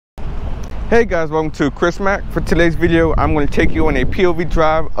Hey guys, welcome to Chris Mac. For today's video, I'm going to take you on a POV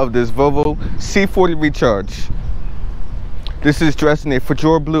drive of this Volvo C40 Recharge. This is dressed in a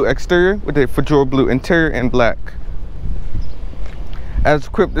fedora blue exterior with a fedora blue interior and black. As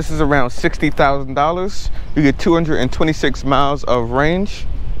equipped, this is around $60,000. You get 226 miles of range,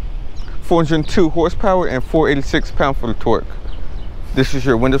 402 horsepower, and 486 pound-foot of torque. This is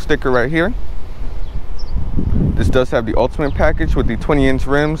your window sticker right here. This does have the ultimate package with the 20-inch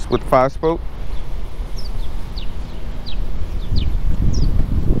rims with 5-spoke.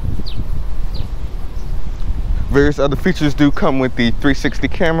 Various other features do come with the 360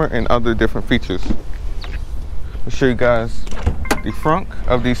 camera and other different features. I'll show you guys the front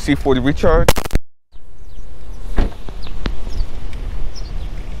of the C40 Recharge.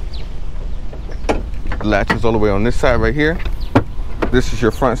 The latch is all the way on this side right here. This is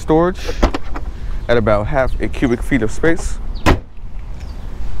your front storage at about half a cubic feet of space.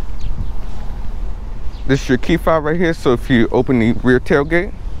 This is your key fob right here, so if you open the rear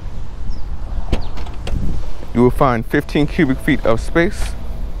tailgate, you will find 15 cubic feet of space.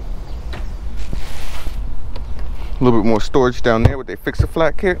 A little bit more storage down there with a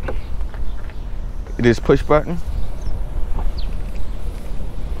fix-a-flat kit. It is push button.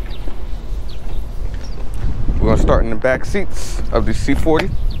 We're going to start in the back seats of the C40.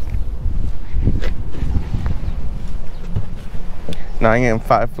 Now I am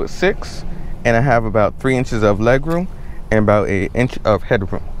 5'6", and I have about 3 inches of legroom and about an inch of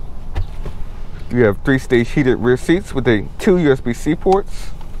headroom. You have 3-stage heated rear seats with 2 USB-C ports,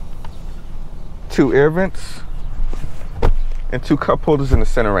 2 air vents, and 2 cup holders in the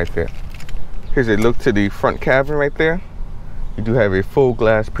center right there. Here's a look to the front cabin right there. You do have a full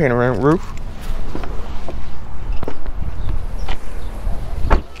glass panoramic roof.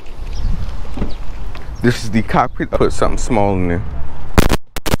 This is the cockpit. I put something small in there.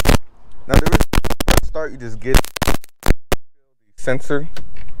 Now there is a start, you just get the sensor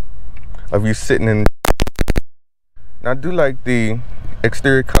of you sitting in. Now I do like the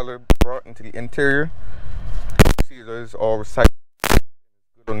exterior color brought into the interior. See, it is all recycled, good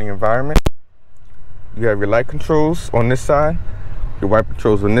on the environment. You have your light controls on this side, your wiper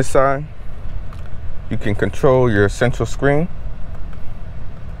controls on this side. You can control your central screen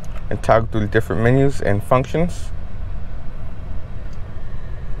and toggle through the different menus and functions.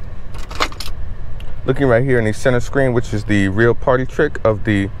 Looking right here in the center screen, which is the real party trick of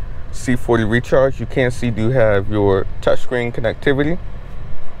the C40 Recharge, you can see do have your touchscreen connectivity.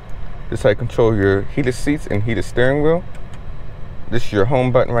 This is how you control your heated seats and heated steering wheel. This is your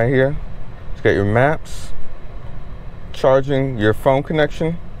home button right here. You got your maps, charging, your phone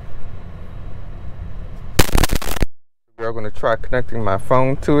connection. We are going to try connecting my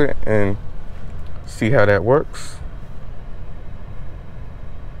phone to it and see how that works.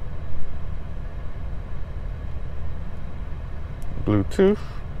 Bluetooth,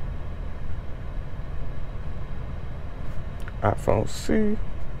 iPhone C,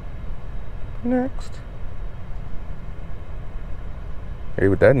 next. Hey,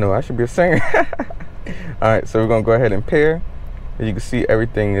 with that note, I should be a singer. Alright, so we're going to go ahead and pair. As you can see,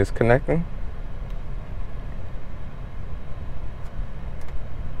 everything is connecting.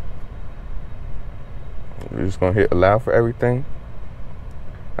 We're just going to hit allow for everything.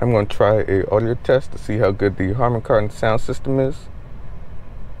 I'm going to try a audio test to see how good the Harman Kardon sound system is.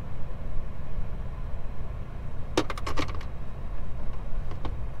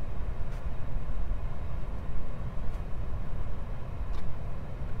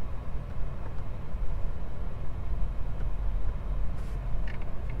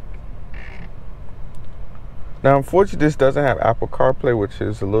 Now, unfortunately, this doesn't have Apple CarPlay, which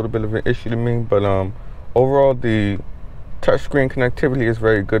is a little bit of an issue to me, but overall, the touchscreen connectivity is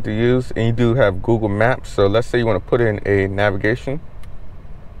very good to use, and you do have Google Maps. So let's say you want to put in a navigation.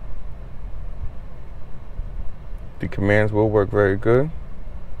 The commands will work very good.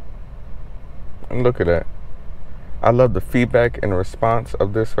 And look at that. I love the feedback and the response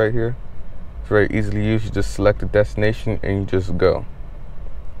of this right here. It's very easily used. You just select the destination and you just go.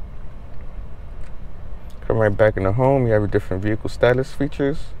 Come right back into home. You have your different vehicle status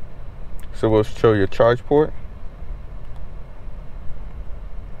features. So we'll show your charge port,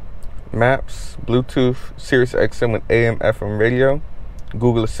 maps, Bluetooth, Sirius XM with AM, FM radio,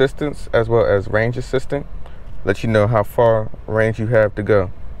 Google Assistance, as well as Range Assistant. Let you know how far range you have to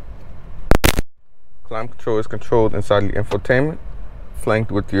go. Climate control is controlled inside the infotainment,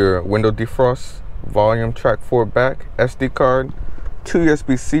 flanked with your window defrost, volume, track forward back, SD card, 2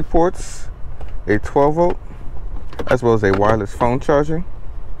 USB-C ports, a 12-volt, as well as a wireless phone charger.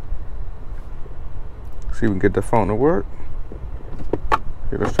 See if we can get the phone to work.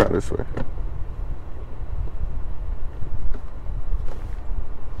 Here, let's try this way.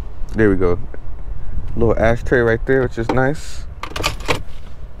 There we go. Little ashtray right there, which is nice.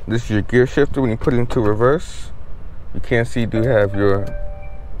 This is your gear shifter when you put it into reverse. You can see you do have your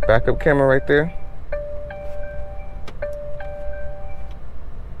backup camera right there.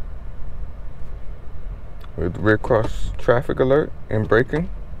 With rear cross traffic alert and braking.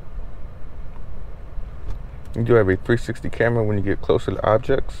 You do have a 360 camera when you get closer to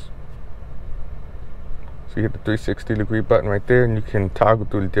objects. So you hit the 360 degree button right there, and you can toggle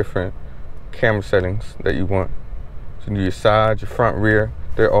through the different camera settings that you want. So you can do your side, your front, rear.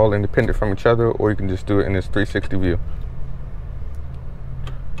 They're all independent from each other, or you can just do it in this 360 view.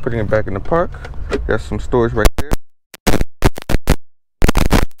 Putting it back in the park. Got some storage right there.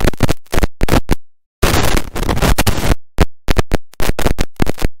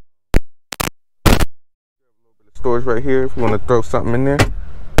 Storage right here if you want to throw something in there.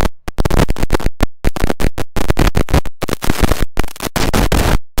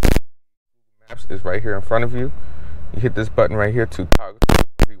 Maps is right here in front of you. You hit this button right here to toggle through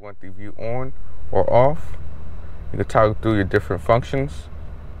whether you want the view on or off. You can toggle through your different functions.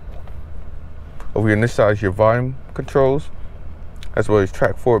 Over here on this side is your volume controls, as well as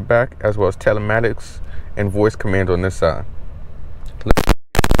track forward, back, as well as telematics and voice command on this side.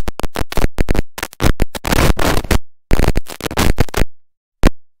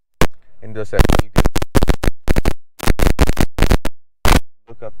 And does that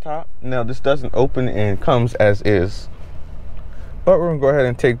look up top. Now this doesn't open and comes as is, but we're gonna go ahead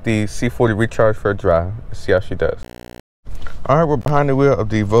and take the C40 Recharge for a drive and see how she does. All right, we're behind the wheel of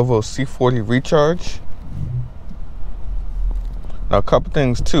the Volvo C40 Recharge. Now a couple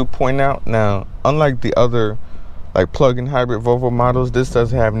things to point out. Now, unlike the other like plug-in hybrid Volvo models, this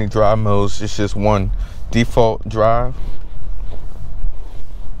doesn't have any drive modes. It's just one default drive.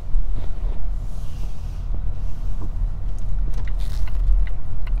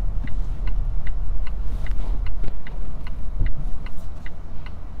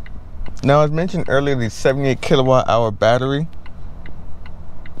 Now, as mentioned earlier, the 78 kilowatt hour battery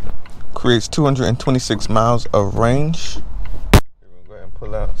creates 226 miles of range. We're gonna go ahead and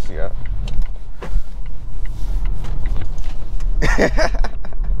pull out, see how.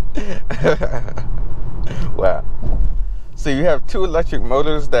 Wow. So you have two electric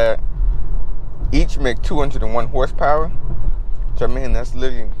motors that each make 201 horsepower, which I mean, that's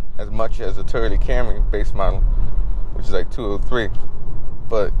literally as much as a Toyota Camry base model, which is like 203.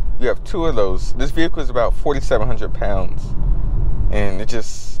 But you have two of those. This vehicle is about 4,700 pounds, and it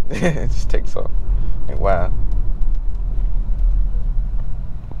just it just takes off. And wow.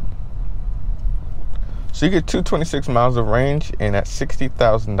 So you get 226 miles of range, and at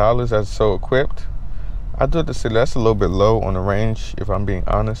 $60,000 as so equipped, I do have to say that's a little bit low on the range, if I'm being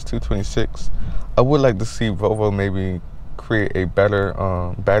honest. 226. I would like to see Volvo maybe create a better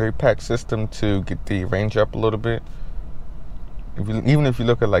battery pack system to get the range up a little bit. Even if you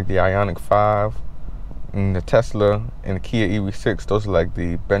look at like the Ioniq 5 and the Tesla and the Kia EV6, those are like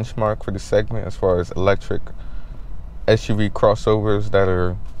the benchmark for the segment as far as electric SUV crossovers that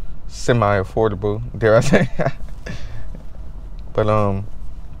are semi-affordable, dare I say. But I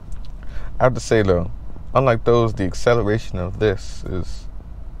have to say though, unlike those, the acceleration of this is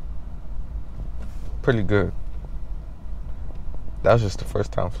pretty good. That was just the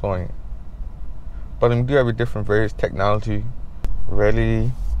first time flying it. But we do have a different various technology.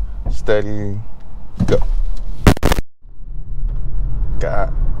 Ready, steady, go.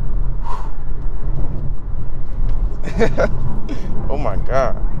 God. Oh my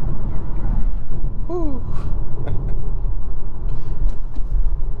God. Whew.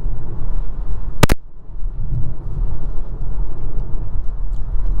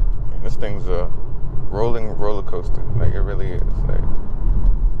 This thing's a rolling roller coaster. Like, it really is. Like,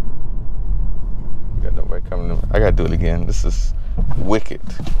 you got nobody coming to me. I gotta do it again. This is wicked.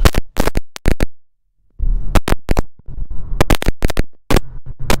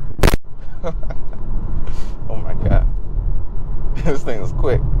 Oh my God. This thing is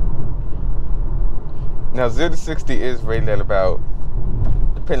quick. Now 0 to 60 is rated at about,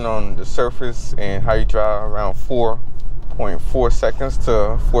 depending on the surface and how you drive, around 4.4 seconds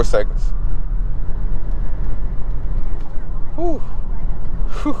to 4 seconds. Whew.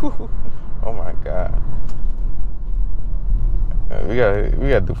 Oh my God. We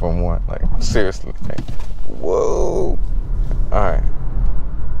gotta do for more. Like, seriously. Like, whoa. Alright.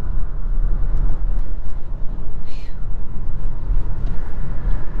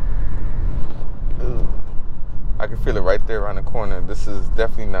 I can feel it right there around the corner. This is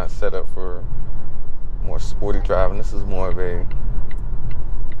definitely not set up for more sporty driving. This is more of a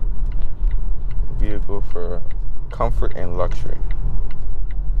vehicle for comfort and luxury.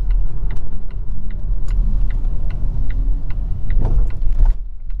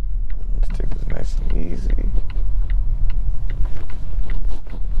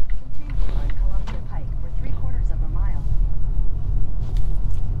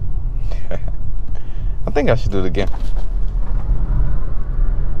 think I should do it again.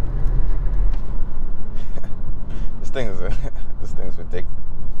 This thing is ridiculous.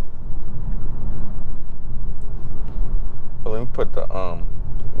 Well, let me put the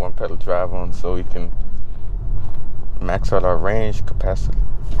one pedal drive on so we can max out our range capacity.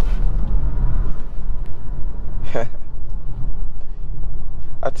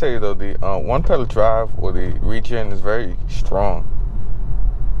 I tell you though, the one pedal drive or the regen is very strong.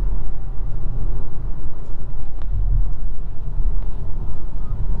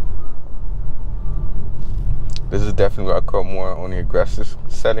 This is definitely what I call more on the aggressive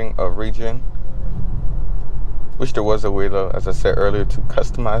setting of regen. Wish there was a way though, as I said earlier, to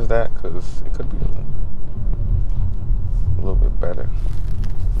customize that, because it could be a little bit better.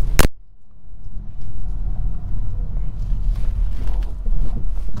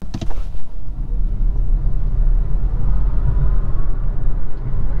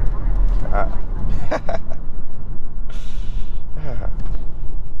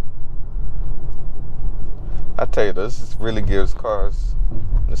 I tell you, this really gives cars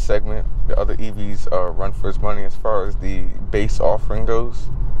in the segment, the other EVs run for its money as far as the base offering goes.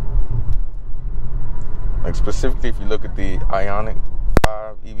 Like specifically, if you look at the Ioniq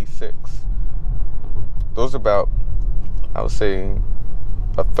 5 EV6, those are about, I would say,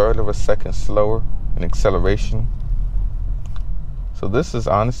 a third of a second slower in acceleration. So this is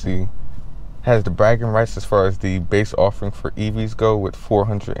honestly has the bragging rights as far as the base offering for EVs go, with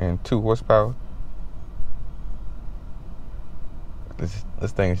 402 horsepower.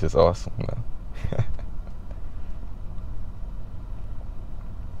 This thing is just awesome, man.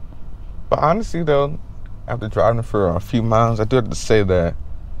 But honestly though, after driving it for a few miles, I do have to say that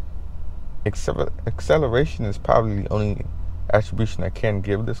acceleration is probably the only attribution I can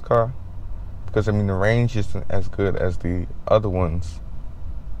give this car, because I mean the range isn't as good as the other ones.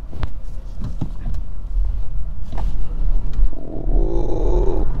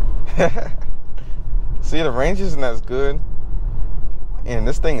 Ooh. See, the range isn't as good. And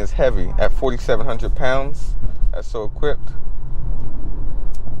this thing is heavy at 4,700 pounds. That's so equipped.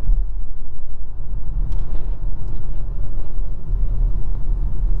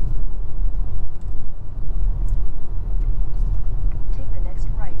 Take the next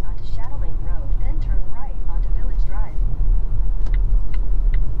right onto Shadow Lane Road, then turn right onto Village Drive.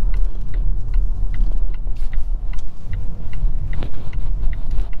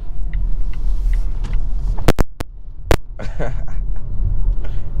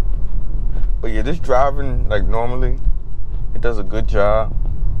 But yeah, just driving like normally, it does a good job.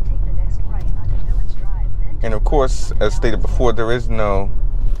 Take the next right onto Village Drive, then And of course, as stated before, there is no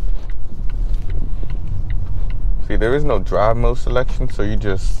drive mode selection, so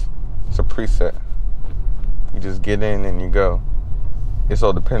it's a preset. You just get in and you go. It's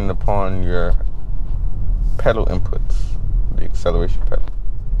all dependent upon your pedal inputs, the acceleration pedal.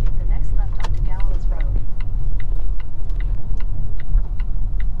 take the next left onto Gallows Road.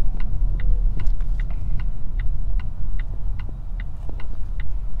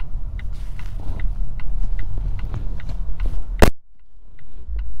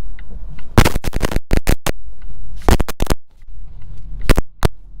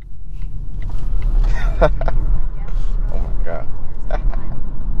 Oh my God.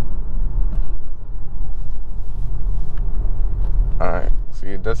 Alright, so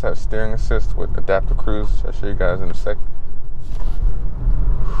it does have steering assist with adaptive cruise. I'll show you guys in a second.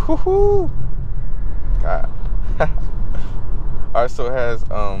 Woohoo! God. Alright, so it has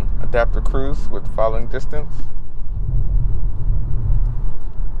adaptive cruise with following distance.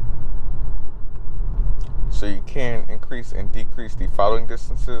 So you can increase and decrease the following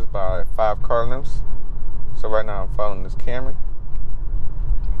distances by 5 car lengths. So right now I'm following this Camry.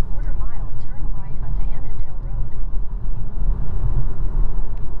 In a quarter mile, turn right onto Annandale Road.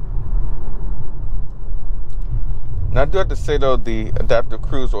 Now I do have to say though, the adaptive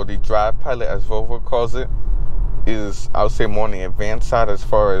cruise, or the drive pilot as Volvo calls it, is, I would say, more on the advanced side as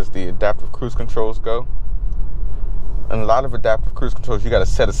far as the adaptive cruise controls go. And a lot of adaptive cruise controls, you got to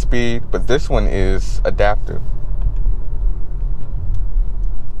set a speed, but this one is adaptive.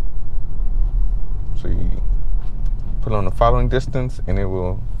 So you put on the following distance and it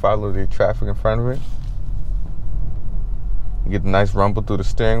will follow the traffic in front of it. You get a nice rumble through the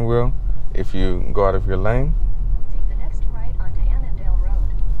steering wheel if you go out of your lane. Take the next right onto Annandale Road.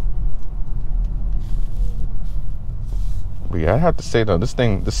 But yeah, I have to say though, this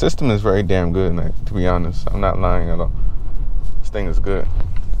thing, the system is very damn good, like, to be honest. I'm not lying at all. This thing is good.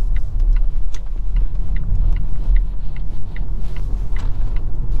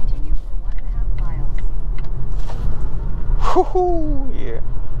 Continue for 1.5 miles. Woohoo! Yeah.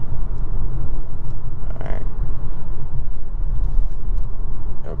 Alright.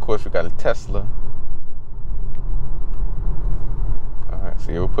 course, we got a Tesla. Alright,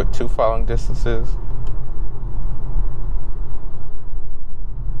 so we'll put 2 following distances.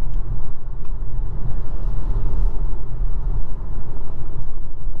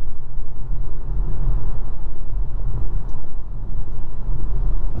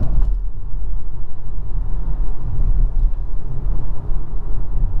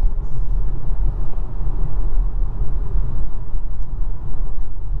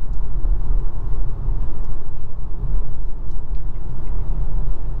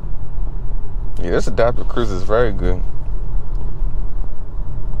 Yeah, this adaptive cruise is very good.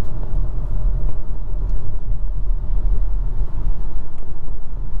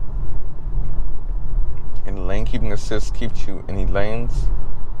 And lane keeping assist keeps you in the lanes.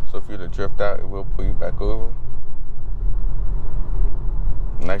 So if you're to drift out, it will pull you back over.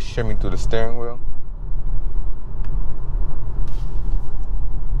 Nice shimmy through the steering wheel.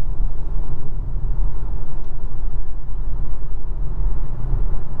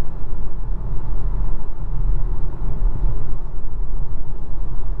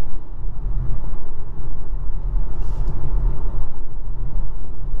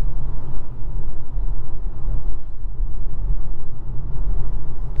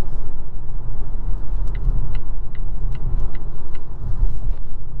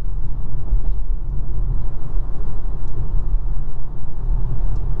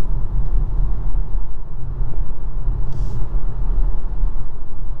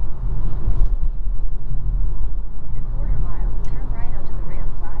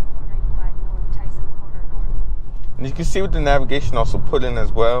 And you can see with the navigation also put in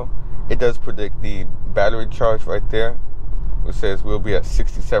as well, it does predict the battery charge right there. It says we'll be at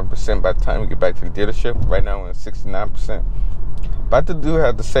 67% by the time we get back to the dealership. Right now we're at 69%. But I do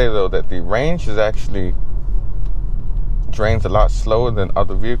have to say though that the range is actually drains a lot slower than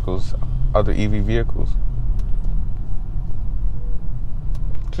other vehicles, other EV vehicles.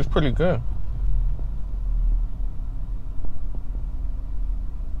 Which is pretty good.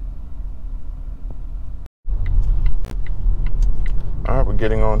 Alright, we're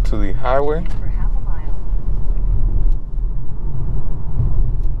getting on to the highway. For half a mile.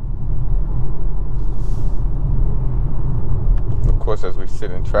 Of course, as we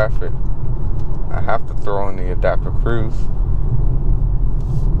sit in traffic, I have to throw in the adaptive cruise.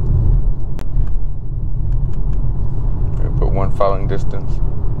 Okay, put 1 following distance.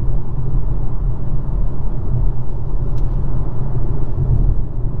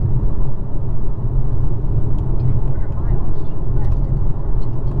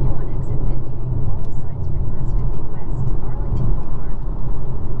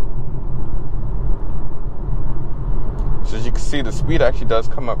 So as you can see, the speed actually does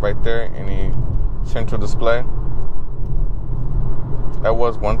come up right there in the central display. That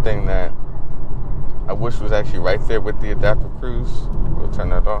was one thing that I wish was actually right there with the adaptive cruise. We'll turn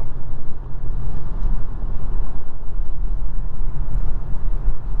that off.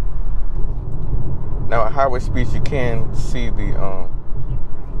 Now at highway speeds, you can see the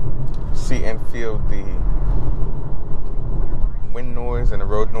see and feel the wind noise and the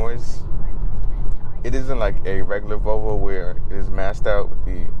road noise. It isn't like a regular Volvo where it is masked out with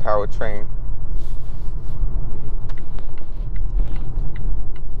the powertrain.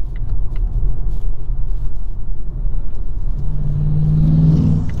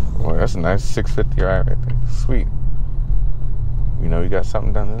 Well, that's a nice 650 ride right there. Sweet. You know, you got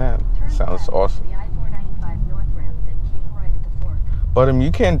something done to that. Sounds awesome. But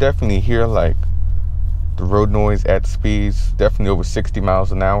you can definitely hear like the road noise at speeds, definitely over 60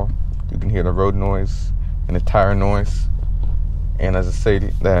 miles an hour. You can hear the road noise and the tire noise. And as I say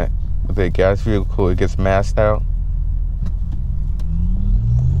that with a gas vehicle, it gets masked out.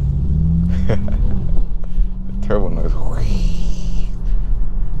 The turbo noise.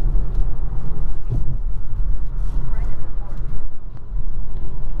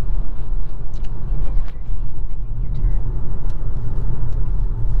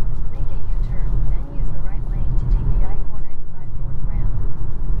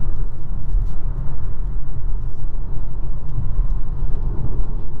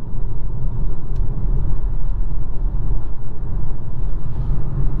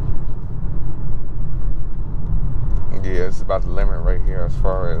 Yeah, it's about the limit right here as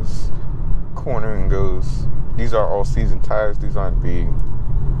far as cornering goes. These are all season tires. These aren't the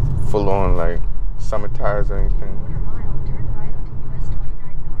full on like summer tires or anything.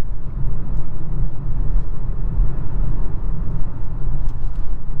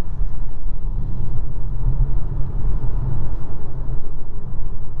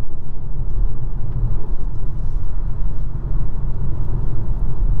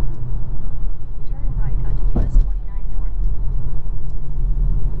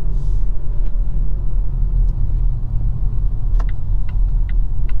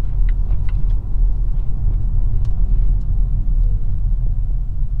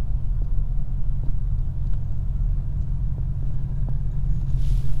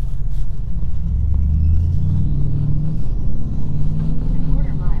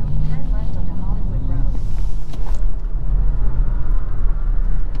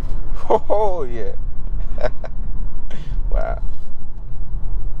 Oh yeah. Wow.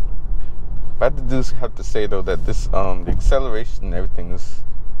 But I do have to say though that this the acceleration and everything is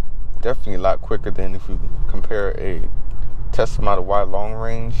definitely a lot quicker than if you compare a Tesla Model Y long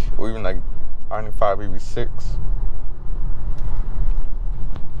range or even like i95 EV6.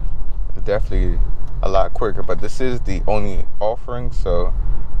 It's definitely a lot quicker, but this is the only offering, so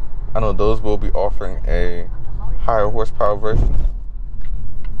I know those will be offering a higher horsepower version.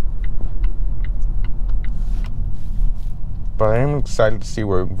 But I am excited to see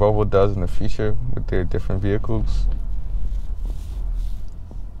what Volvo does in the future with their different vehicles.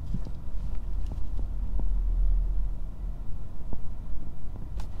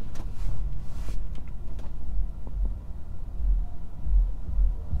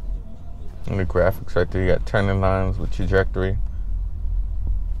 And the graphics right there, you got turning lines with trajectory. You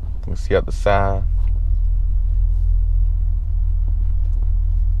can see out the side.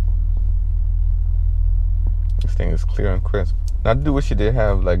 This thing is clear and crisp. Now I do wish you did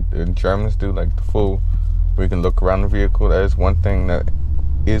have like the Germans do, like the full, where you can look around the vehicle. That is one thing that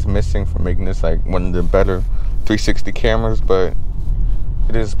is missing from making this like one of the better 360 cameras, but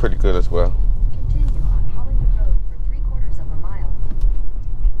it is pretty good as well. Continue on Hollywood Road for 3/4 of a mile.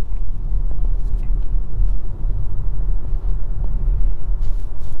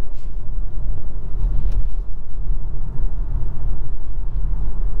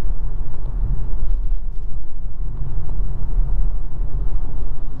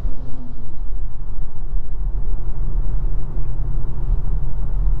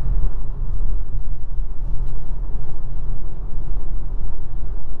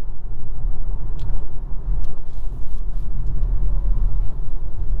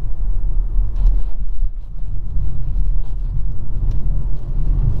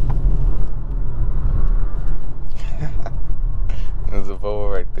 There's a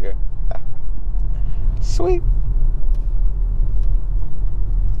Volvo right there. Sweet.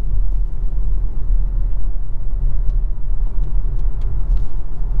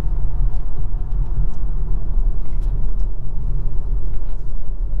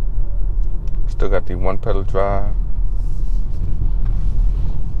 Still got the one pedal drive.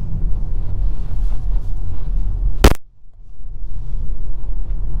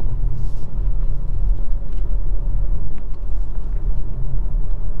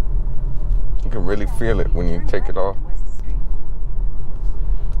 You can really feel it when you take it off. West Street.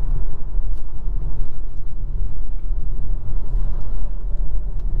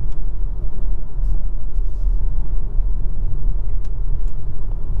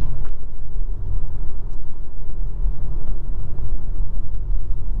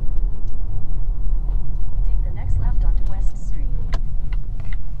 Take the next left onto West Street.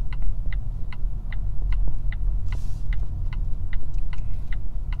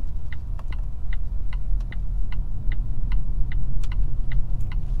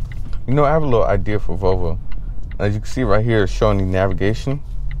 You know, I have a little idea for Volvo. As you can see right here, it's showing the navigation.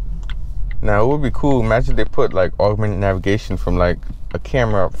 Now, it would be cool. Imagine they put like augmented navigation from like a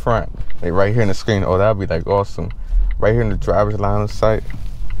camera up front, like right here in the screen. Oh, that would be like awesome. Right here in the driver's line of sight.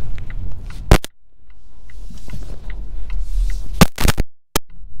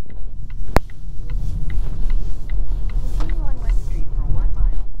 Continue on West Street for 1 mile.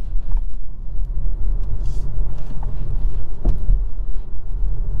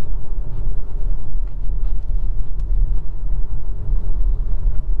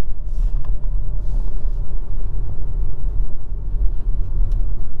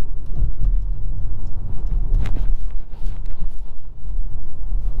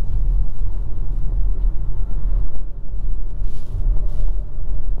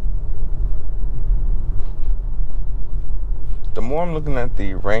 The more I'm looking at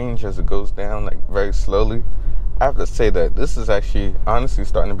the range as it goes down, like very slowly, I have to say that this is actually honestly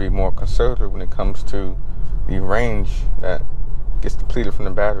starting to be more conservative when it comes to the range that gets depleted from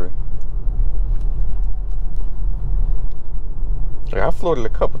the battery. Like I floated a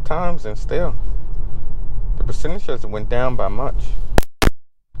couple times and still the percentage hasn't went down by much.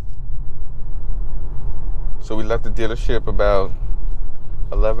 So we left the dealership about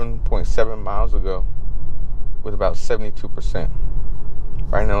 11.7 miles ago with about 72%.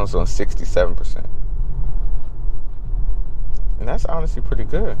 Right now it's on 67%. And that's honestly pretty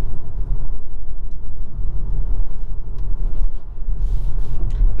good.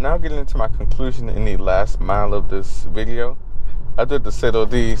 Now getting into my conclusion in the last mile of this video. I did to say though,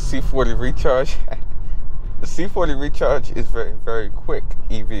 the C40 Recharge, the C40 Recharge is very, very quick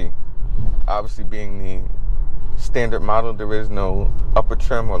EV. Obviously being the standard model. There is no upper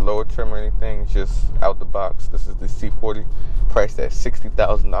trim or lower trim or anything. It's just out the box. This is the C40, priced at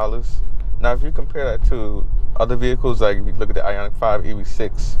 $60,000. Now, if you compare that to other vehicles, like if you look at the Ioniq 5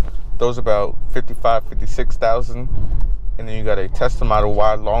 EV6, those are about $55,000, $56,000. And then you got a Tesla Model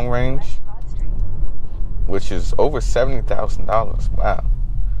Y long range, which is over $70,000. Wow.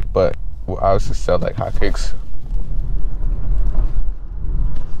 But will obviously sell like hotcakes.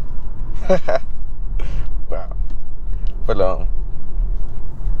 Wow. But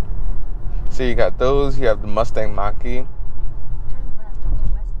so you got those. You have the Mustang Mach-E. Turn left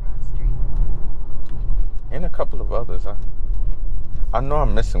onto West Broad Street. And a couple of others. I know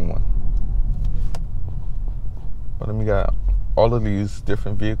I'm missing one. But then we got all of these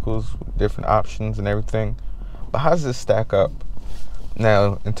different vehicles, different options and everything. But how does this stack up?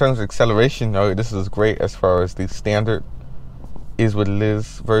 Now, in terms of acceleration, this is great as far as the standard is what it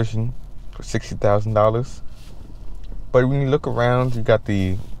is version for $60,000. But when you look around, you got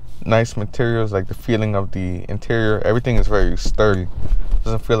the nice materials, like the feeling of the interior. Everything is very sturdy.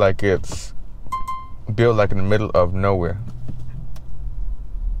 Doesn't feel like it's built like in the middle of nowhere.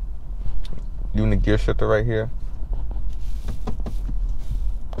 Even the gear shifter right here,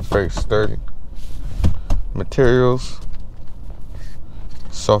 it's very sturdy. Materials,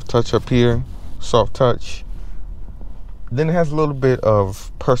 soft touch up here, soft touch. Then it has a little bit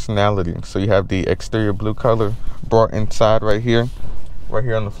of personality. So you have the exterior blue color brought inside right here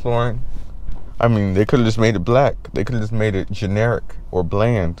on the flooring. I mean, they could have just made it black. They could have just made it generic or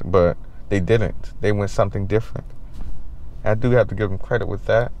bland, but they didn't. They went something different. I do have to give them credit with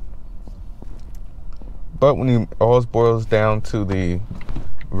that. But when it all boils down to the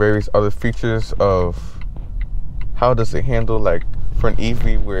various other features of how does it handle, like for an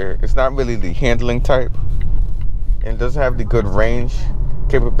EV where it's not really the handling type and it doesn't have the good range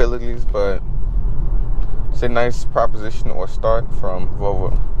capabilities, but it's a nice proposition or start from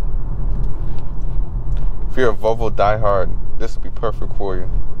Volvo. If you're a Volvo diehard, this will be perfect for you.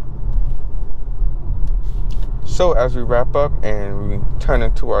 So as we wrap up and we turn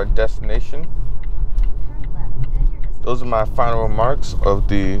into our destination, those are my final remarks of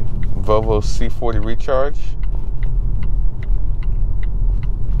the Volvo C40 Recharge.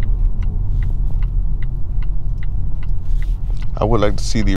 I would like to see the